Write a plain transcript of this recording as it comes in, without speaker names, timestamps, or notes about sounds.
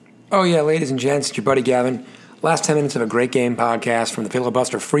Oh, yeah, ladies and gents, it's your buddy Gavin. Last 10 minutes of a great game podcast from the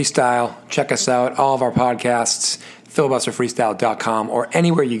Filibuster Freestyle. Check us out, all of our podcasts, filibusterfreestyle.com, or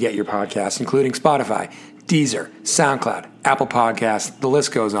anywhere you get your podcasts, including Spotify, Deezer, SoundCloud, Apple Podcasts, the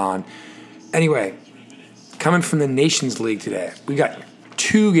list goes on. Anyway, coming from the Nations League today, we got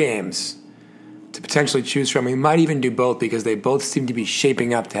two games to potentially choose from. We might even do both because they both seem to be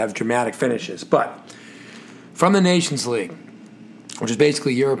shaping up to have dramatic finishes. But from the Nations League, which is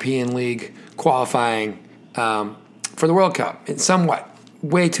basically European League qualifying for the World Cup. It's somewhat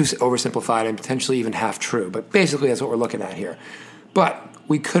way too oversimplified and potentially even half true, but basically that's what we're looking at here. But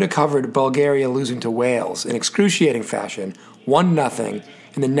we could have covered Bulgaria losing to Wales in excruciating fashion, 1-0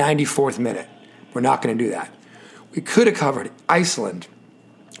 in the 94th minute. We're not going to do that. We could have covered Iceland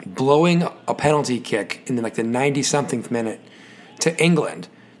blowing a penalty kick in the 90-something minute to England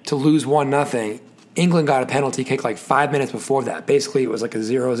to lose 1-0. England got a penalty kick 5 minutes before that. Basically, it was a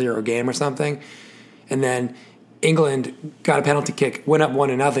 0-0 game or something. And then England got a penalty kick, went up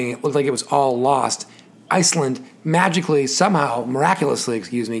 1-0. It looked like it was all lost. Iceland magically, somehow, miraculously,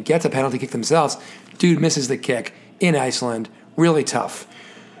 gets a penalty kick themselves. Dude misses the kick in Iceland. Really tough.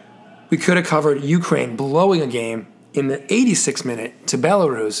 We could have covered Ukraine blowing a game in the 86th minute to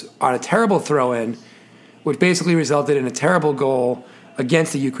Belarus on a terrible throw-in, which basically resulted in a terrible goal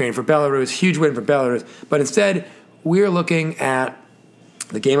against the Ukraine for Belarus. Huge win for Belarus. But instead, we're looking at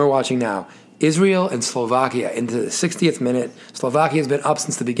the game we're watching now. Israel and Slovakia into the 60th minute. Slovakia has been up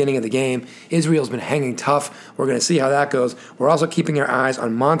since the beginning of the game. Israel's been hanging tough. We're going to see how that goes. We're also keeping our eyes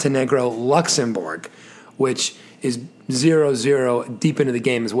on Montenegro-Luxembourg, which is 0-0 deep into the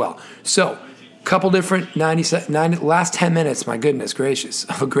game as well. So, couple different last 10 minutes, my goodness gracious,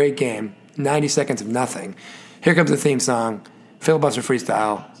 of a great game. 90 seconds of nothing. Here comes the theme song. Filibuster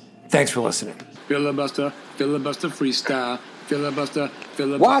Freestyle. Thanks for listening. Filibuster Freestyle. Filibuster.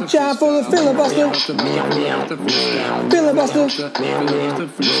 Watch out for the filibuster. Filibuster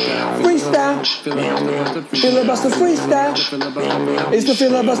Freestyle. Filibuster Freestyle. It's the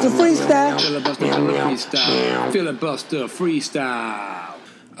Filibuster Freestyle. Filibuster Freestyle.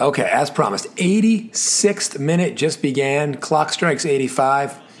 Okay, as promised, 86th minute just began. Clock strikes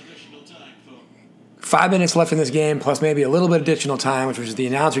 85. 5 minutes left in this game, plus maybe a little bit of additional time, which was the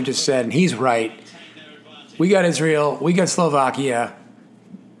announcer just said, and he's right. We got Israel. We got Slovakia.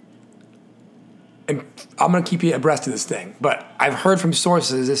 And I'm going to keep you abreast of this thing. But I've heard from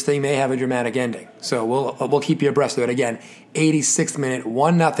sources this thing may have a dramatic ending. So we'll keep you abreast of it. Again, 86th minute,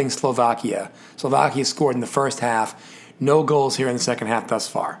 1-0 Slovakia. Slovakia scored in the first half. No goals here in the second half thus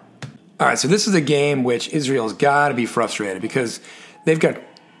far. All right, so this is a game which Israel's got to be frustrated because they've got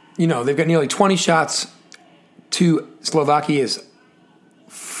nearly 20 shots to Slovakia's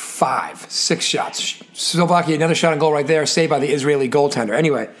 6 shots. Slovakia, another shot on goal right there, saved by the Israeli goaltender.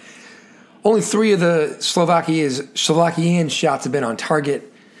 Anyway, only 3 of the Slovakian shots have been on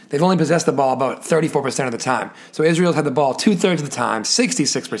target. They've only possessed the ball about 34% of the time. So Israel's had the ball 2/3 of the time,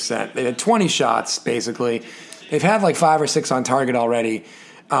 66%. They had 20 shots, basically. They've had 5 or 6 on target already.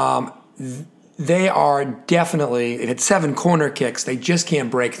 They are definitely, they've had 7 corner kicks. They just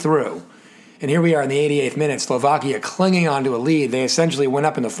can't break through. And here we are in the 88th minute, Slovakia clinging onto a lead. They essentially went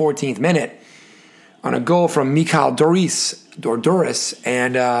up in the 14th minute on a goal from Michal Duris.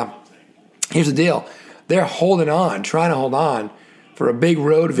 And here's the deal. They're trying to hold on for a big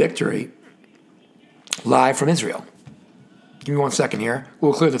road victory live from Israel. Give me 1 second here.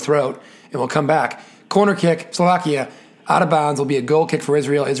 We'll clear the throat and we'll come back. Corner kick, Slovakia, out of bounds. Will be a goal kick for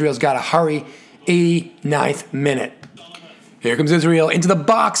Israel. Israel's got to hurry. 89th minute. Here comes Israel into the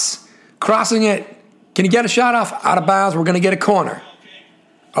box, crossing it. Can he get a shot off? Out of bounds. We're going to get a corner.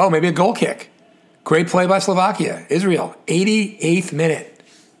 Oh, maybe a goal kick. Great play by Slovakia. Israel, 88th minute.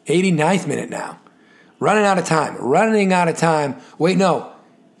 89th minute now. Running out of time. Wait, no.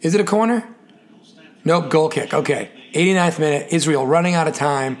 Is it a corner? Nope, goal kick. Okay. 89th minute. Israel running out of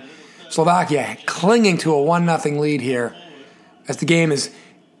time. Slovakia clinging to a 1-0 lead here as the game is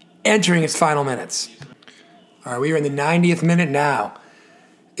entering its final minutes. All right, we are in the 90th minute now.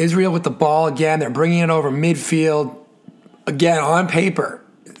 Israel with the ball again. They're bringing it over midfield. Again, on paper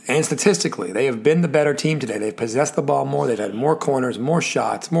and statistically, they have been the better team today. They've possessed the ball more. They've had more corners, more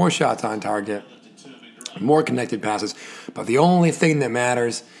shots on target, more connected passes. But the only thing that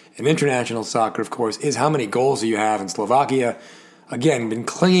matters in international soccer, of course, is how many goals do you have. In Slovakia, again, been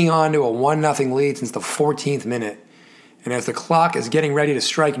clinging on to a 1-0 lead since the 14th minute. And as the clock is getting ready to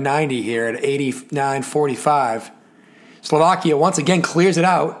strike 90 here at 89:45, Slovakia once again clears it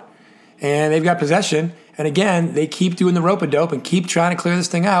out, and they've got possession. And again, they keep doing the rope-a-dope and keep trying to clear this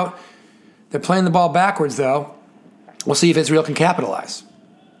thing out. They're playing the ball backwards, though. We'll see if Israel can capitalize.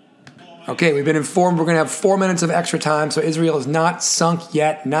 Okay, we've been informed we're going to have 4 minutes of extra time, so Israel is not sunk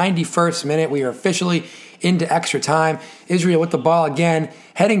yet. 91st minute, we are officially into extra time. Israel with the ball again,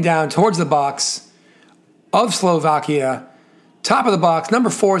 heading down towards the box of Slovakia. Top of the box, number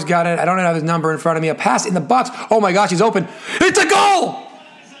 4's got it. I don't have his number in front of me. A pass in the box. Oh my gosh, he's open. It's a goal!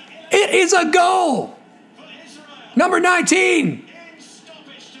 It is a goal! Number 19,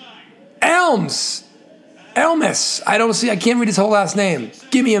 Elmas. I can't read his whole last name.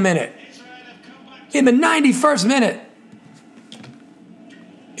 Give me a minute. In the 91st minute.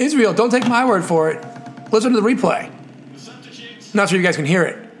 Israel, don't take my word for it. Listen to the replay. I'm not sure you guys can hear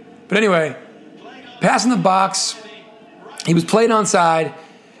it. But anyway, pass in the box. He was played onside.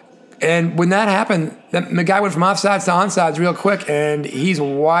 And when that happened, the guy went from offsides to onsides real quick, and he's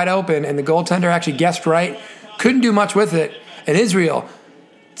wide open, and the goaltender actually guessed right. Couldn't do much with it. And Israel,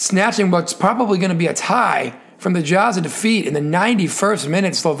 snatching what's probably going to be a tie from the jaws of defeat in the 91st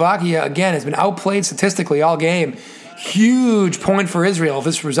minute. Slovakia, again, has been outplayed statistically all game. Huge point for Israel if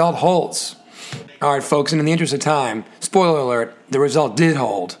this result holds. All right, folks, and in the interest of time, spoiler alert, the result did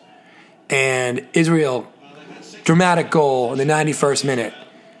hold. And Israel, dramatic goal in the 91st minute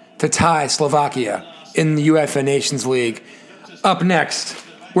to tie Slovakia in the UEFA Nations League. Up next,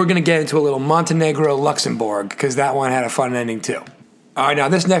 we're going to get into a little Montenegro-Luxembourg because that one had a fun ending too. All right, now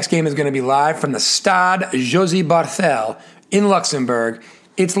this next game is going to be live from the Stade José Barthel in Luxembourg.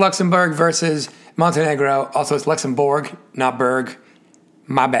 It's Luxembourg versus Montenegro. Also, it's Luxembourg, not Berg.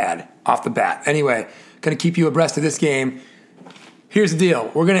 My bad, off the bat. Anyway, going to keep you abreast of this game. Here's the deal.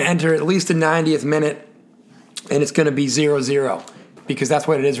 We're going to enter at least the 90th minute, and it's going to be 0-0 because that's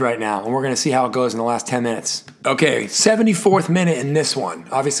what it is right now, and we're going to see how it goes in the last 10 minutes. Okay, 74th minute in this one.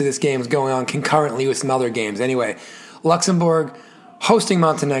 Obviously, this game is going on concurrently with some other games. Anyway, Luxembourg hosting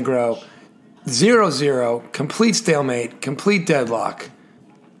Montenegro, 0-0, complete stalemate, complete deadlock.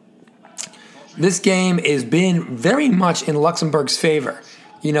 This game has been very much in Luxembourg's favor.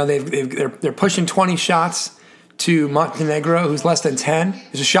 You know, they're pushing 20 shots to Montenegro, who's less than 10.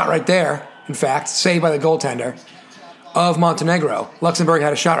 There's a shot right there, in fact, saved by the goaltender of Montenegro. Luxembourg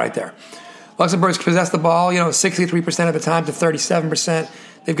had a shot right there. Luxembourg's possessed the ball, 63% of the time to 37%.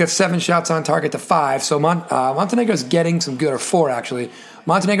 They've got 7 shots on target to 5. So Montenegro's getting some good, or 4 actually.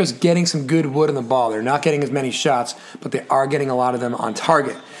 Montenegro's getting some good wood in the ball. They're not getting as many shots, but they are getting a lot of them on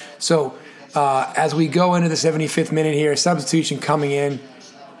target. So as we go into the 75th minute here, substitution coming in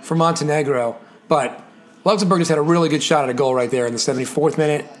for Montenegro. But Luxembourg just had a really good shot at a goal right there in the 74th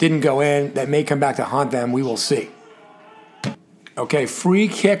minute. Didn't go in. That may come back to haunt them. We will see. Okay, free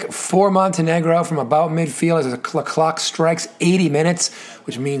kick for Montenegro from about midfield as the clock strikes 80 minutes,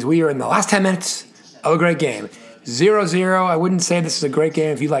 which means we are in the last 10 minutes of a great game. 0-0, I wouldn't say this is a great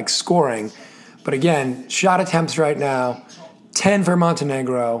game if you like scoring. But again, shot attempts right now, 10 for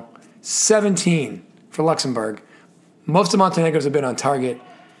Montenegro, 17 for Luxembourg. Most of Montenegro's have been on target.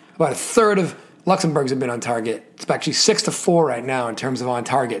 About a third of Luxembourg's have been on target. It's actually 6-4 right now in terms of on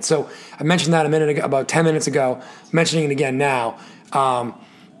target. So I mentioned that a minute ago, about 10 minutes ago. I'm mentioning it again now.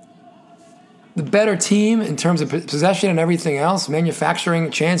 The better team in terms of possession and everything else,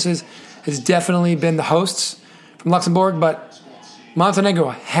 manufacturing chances, has definitely been the hosts from Luxembourg. But Montenegro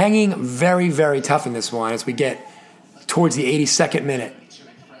hanging very, very tough in this one as we get towards the 82nd minute.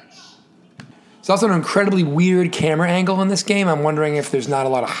 There's also an incredibly weird camera angle in this game. I'm wondering if there's not a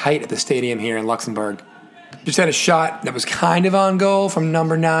lot of height at the stadium here in Luxembourg. Just had a shot that was kind of on goal from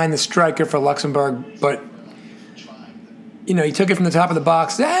number 9, the striker for Luxembourg, but he took it from the top of the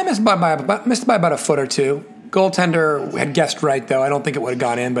box. Missed by about a foot or two. Goaltender had guessed right, though. I don't think it would have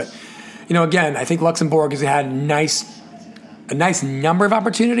gone in, but again, I think Luxembourg has had a nice number of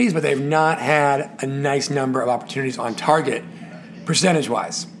opportunities, but they've not had a nice number of opportunities on target,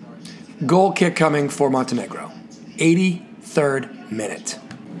 percentage-wise. Goal kick coming for Montenegro. 83rd minute.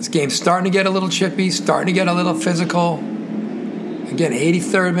 This game's starting to get a little chippy, starting to get a little physical. Again,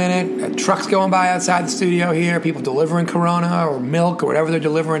 83rd minute. Trucks going by outside the studio here. People delivering Corona or milk or whatever they're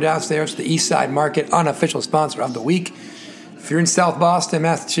delivering downstairs to the East Side Market, unofficial sponsor of the week. If you're in South Boston,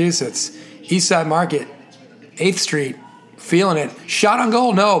 Massachusetts, East Side Market, 8th Street, feeling it. Shot on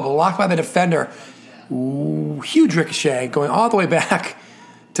goal? No, but blocked by the defender. Ooh, huge ricochet going all the way back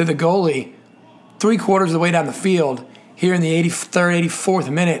to the goalie, 3/4 of the way down the field, here in the 83rd, 84th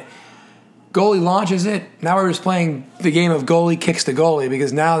minute. Goalie launches it. Now we're just playing the game of goalie kicks the goalie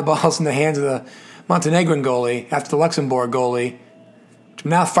because now the ball's in the hands of the Montenegrin goalie after the Luxembourg goalie, which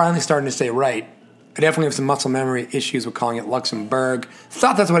I'm now finally starting to say right. I definitely have some muscle memory issues with calling it Luxembourg.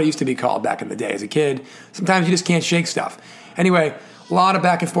 Thought that's what it used to be called back in the day as a kid. Sometimes you just can't shake stuff. Anyway, a lot of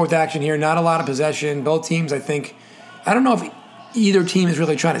back and forth action here, not a lot of possession. Both teams, I think, I don't know if either team is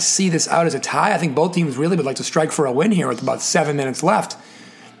really trying to see this out as a tie. I think both teams really would like to strike for a win here with about 7 minutes left.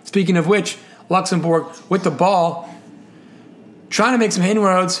 Speaking of which, Luxembourg with the ball, trying to make some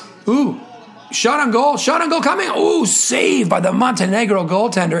inroads. Ooh, shot on goal coming. Ooh, saved by the Montenegro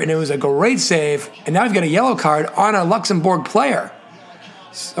goaltender, and it was a great save. And now we've got a yellow card on a Luxembourg player.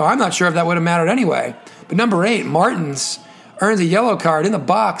 So I'm not sure if that would have mattered anyway. But number 8, Martins, earns a yellow card in the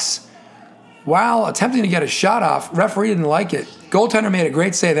box while attempting to get a shot off. Referee didn't like it. Goaltender made a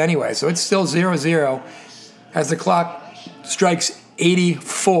great save anyway, so it's still 0-0 as the clock strikes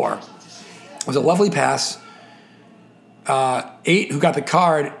 84. It was a lovely pass. 8, who got the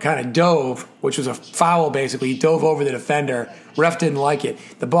card, kind of dove, which was a foul basically. He dove over the defender. Ref didn't like it.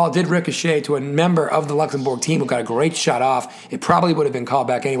 The ball did ricochet to a member of the Luxembourg team who got a great shot off. It probably would have been called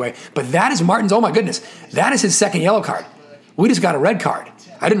back anyway. But that is Martins. Oh, my goodness. That is his second yellow card. We just got a red card.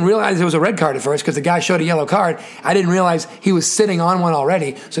 I didn't realize it was a red card at first because the guy showed a yellow card. I didn't realize he was sitting on one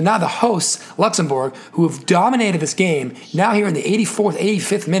already. So now the hosts, Luxembourg, who have dominated this game, now here in the 84th,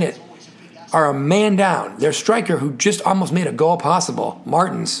 85th minute, are a man down. Their striker, who just almost made a goal possible,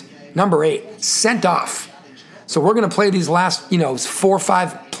 Martins, number 8, sent off. So we're going to play these last, 4 or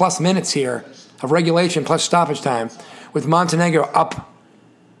 5 plus minutes here of regulation plus stoppage time with Montenegro up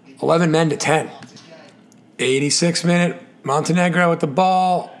 11 men to 10. 86th minute, Montenegro with the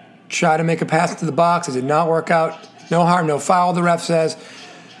ball, try to make a pass into the box. It did not work out. No harm, no foul, the ref says.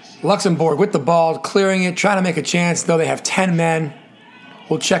 Luxembourg with the ball, clearing it, trying to make a chance, though they have 10 men.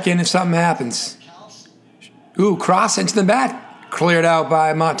 We'll check in if something happens. Ooh, cross into the net. Cleared out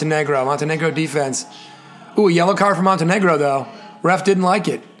by Montenegro. Montenegro defense. Ooh, a yellow card for Montenegro, though. Ref didn't like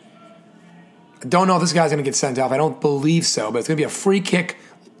it. I don't know if this guy's going to get sent off. I don't believe so, but it's going to be a free kick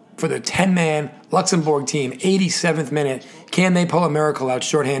for the 10-man Luxembourg team. 87th minute. Can they pull a miracle out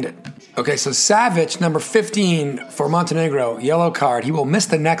shorthanded? Okay, so Savic, number 15 for Montenegro, yellow card. He will miss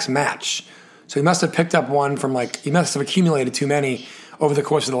the next match. So he must have picked up one from he must have accumulated too many over the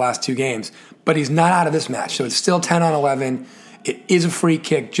course of the last 2 games. But he's not out of this match, so it's still 10-on-11. It is a free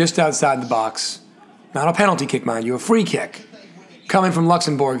kick just outside the box. Not a penalty kick, mind you, a free kick. Coming from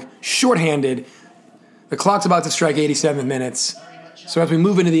Luxembourg, shorthanded. The clock's about to strike 87 minutes. So as we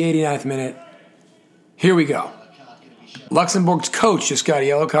move into the 89th minute, here we go. Luxembourg's coach just got a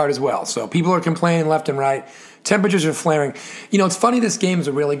yellow card as well. So people are complaining left and right. Temperatures are flaring. It's funny, this game is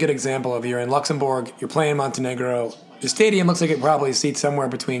a really good example of you're in Luxembourg, you're playing Montenegro. The stadium looks like it probably seats somewhere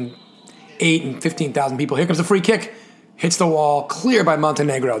between 8 and 15,000 people. Here comes a free kick. Hits the wall. Clear by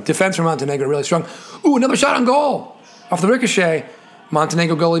Montenegro. Defense for Montenegro really strong. Ooh, another shot on goal. Off the ricochet.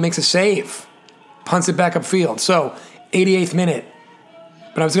 Montenegro goalie makes a save. Punts it back upfield. So, 88th minute.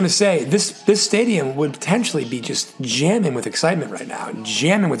 But I was going to say, this stadium would potentially be just jamming with excitement right now.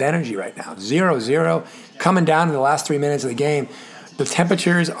 Jamming with energy right now. 0-0. Coming down to the last 3 minutes of the game. The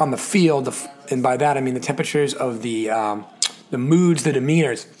temperatures on the field, and by that I mean the temperatures of the moods, the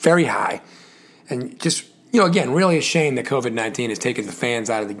demeanor is very high. And just, again, really a shame that COVID-19 has taken the fans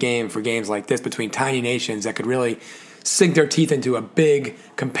out of the game for games like this between tiny nations that could really sink their teeth into a big,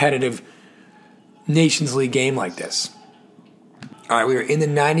 competitive Nations League game like this. All right, we are in the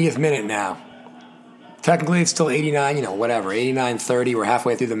 90th minute now. Technically, it's still 89, 89-30. We're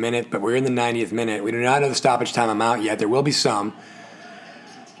halfway through the minute, but we're in the 90th minute. We do not know the stoppage time amount yet. There will be some.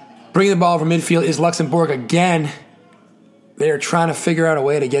 Bringing the ball from midfield is Luxembourg again. They are trying to figure out a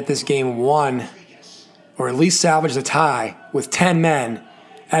way to get this game won, or at least salvage the tie with 10 men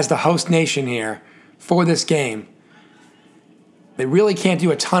as the host nation here for this game. They really can't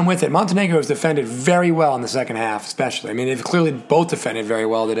do a ton with it. Montenegro has defended very well in the second half, especially. I mean, they've clearly both defended very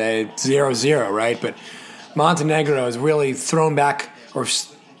well today, 0-0, right? But Montenegro has really thrown back or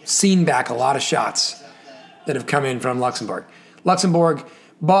seen back a lot of shots that have come in from Luxembourg. Luxembourg,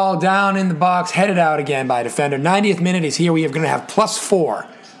 ball down in the box, headed out again by a defender. 90th minute is here. We are going to have +4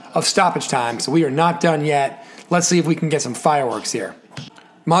 of stoppage time, so we are not done yet. Let's see if we can get some fireworks here.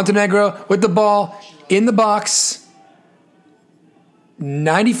 Montenegro with the ball in the box.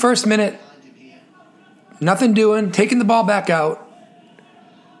 91st minute, nothing doing, taking the ball back out.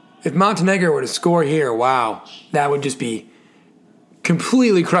 If Montenegro were to score here, wow, that would just be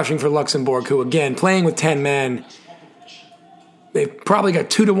completely crushing for Luxembourg, who, again, playing with 10 men, they've probably got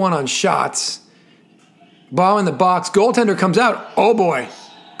 2-1 on shots. Ball in the box, goaltender comes out. Oh boy,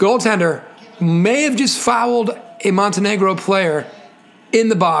 goaltender may have just fouled a Montenegro player in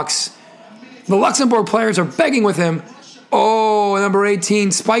the box. The Luxembourg players are begging with him. Oh, number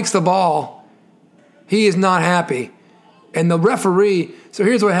 18 spikes the ball. He is not happy. And the referee, so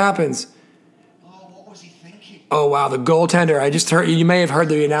here's what happens. Oh, wow, the goaltender, I just heard, you may have heard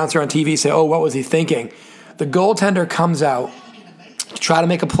the announcer on TV say, oh, what was he thinking? The goaltender comes out to try to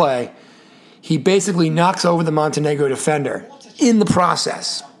make a play. He basically knocks over the Montenegro defender in the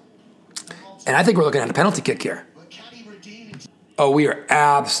process. And I think we're looking at a penalty kick here. Oh, we are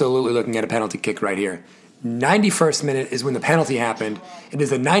absolutely looking at a penalty kick right here. 91st minute is when the penalty happened. It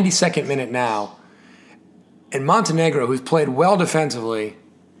is the 92nd minute now. And Montenegro, who's played well defensively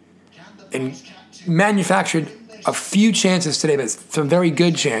and manufactured a few chances today, but some very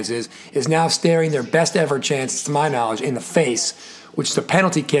good chances, is now staring their best ever chance, to my knowledge, in the face, which is a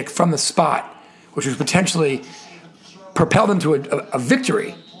penalty kick from the spot, which would potentially propel them to a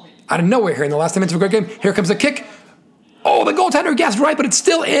victory. Out of nowhere here in the last 10 minutes of a great game, here comes a kick. Oh, the goaltender guessed right, but it's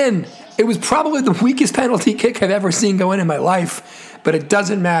still in. It was probably the weakest penalty kick I've ever seen go in my life, but it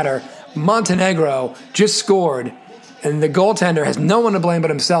doesn't matter. Montenegro just scored, and the goaltender has no one to blame but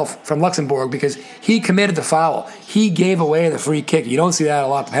himself from Luxembourg because he committed the foul. He gave away the free kick. You don't see that a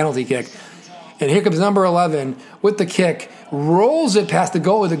lot, the penalty kick. And here comes number 11 with the kick, rolls it past the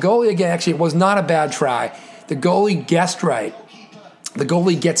goalie. The goalie, again, actually, it was not a bad try. The goalie guessed right. The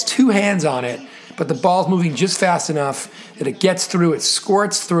goalie gets two hands on it, but the ball's moving just fast enough that it gets through, it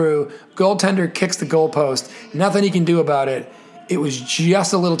squirts through. Goaltender kicks the goalpost. Nothing he can do about it. It was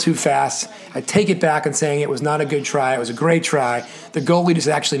just a little too fast. I take it back and saying it was not a good try. It was a great try. The goalie just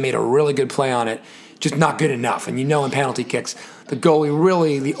actually made a really good play on it. Just not good enough. And you know in penalty kicks, the goalie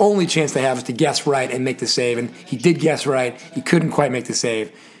really, the only chance they have is to guess right and make the save. And he did guess right. He couldn't quite make the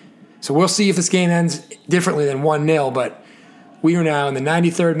save. So we'll see if this game ends differently than 1-0, but we are now in the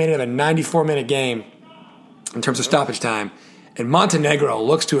 93rd minute of a 94-minute game in terms of stoppage time. And Montenegro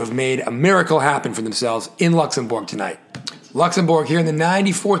looks to have made a miracle happen for themselves in Luxembourg tonight. Luxembourg here in the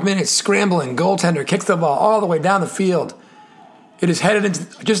 94th minute, scrambling. Goaltender kicks the ball all the way down the field. It is headed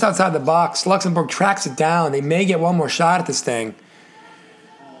into just outside the box. Luxembourg tracks it down. They may get one more shot at this thing.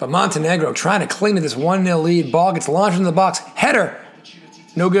 But Montenegro trying to cling to this 1-0 lead. Ball gets launched into the box. Header.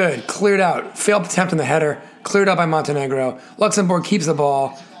 No good. Cleared out. Failed attempt on the header. Cleared out by Montenegro. Luxembourg keeps the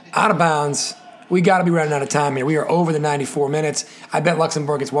ball out of bounds. We got to be running out of time here. We are over the 94 minutes. I bet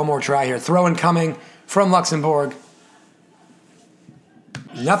Luxembourg gets one more try here. Throw-in coming from Luxembourg.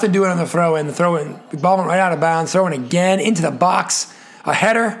 Nothing doing on the throw-in. The throw-in, the ball went right out of bounds. Throw-in again into the box. A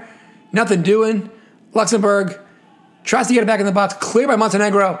header. Nothing doing. Luxembourg tries to get it back in the box. Cleared by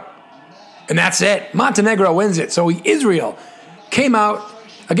Montenegro. And that's it. Montenegro wins it. So Israel came out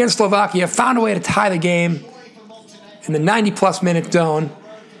against Slovakia, found a way to tie the game in the 90-plus minute zone.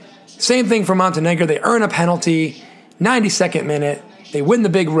 Same thing for Montenegro. They earn a penalty. 92nd minute. They win the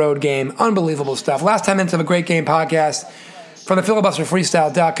big road game. Unbelievable stuff. Last 10 minutes of a great game podcast from the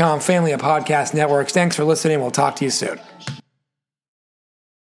FilibusterFreestyle.com family of podcast networks. Thanks for listening. We'll talk to you soon.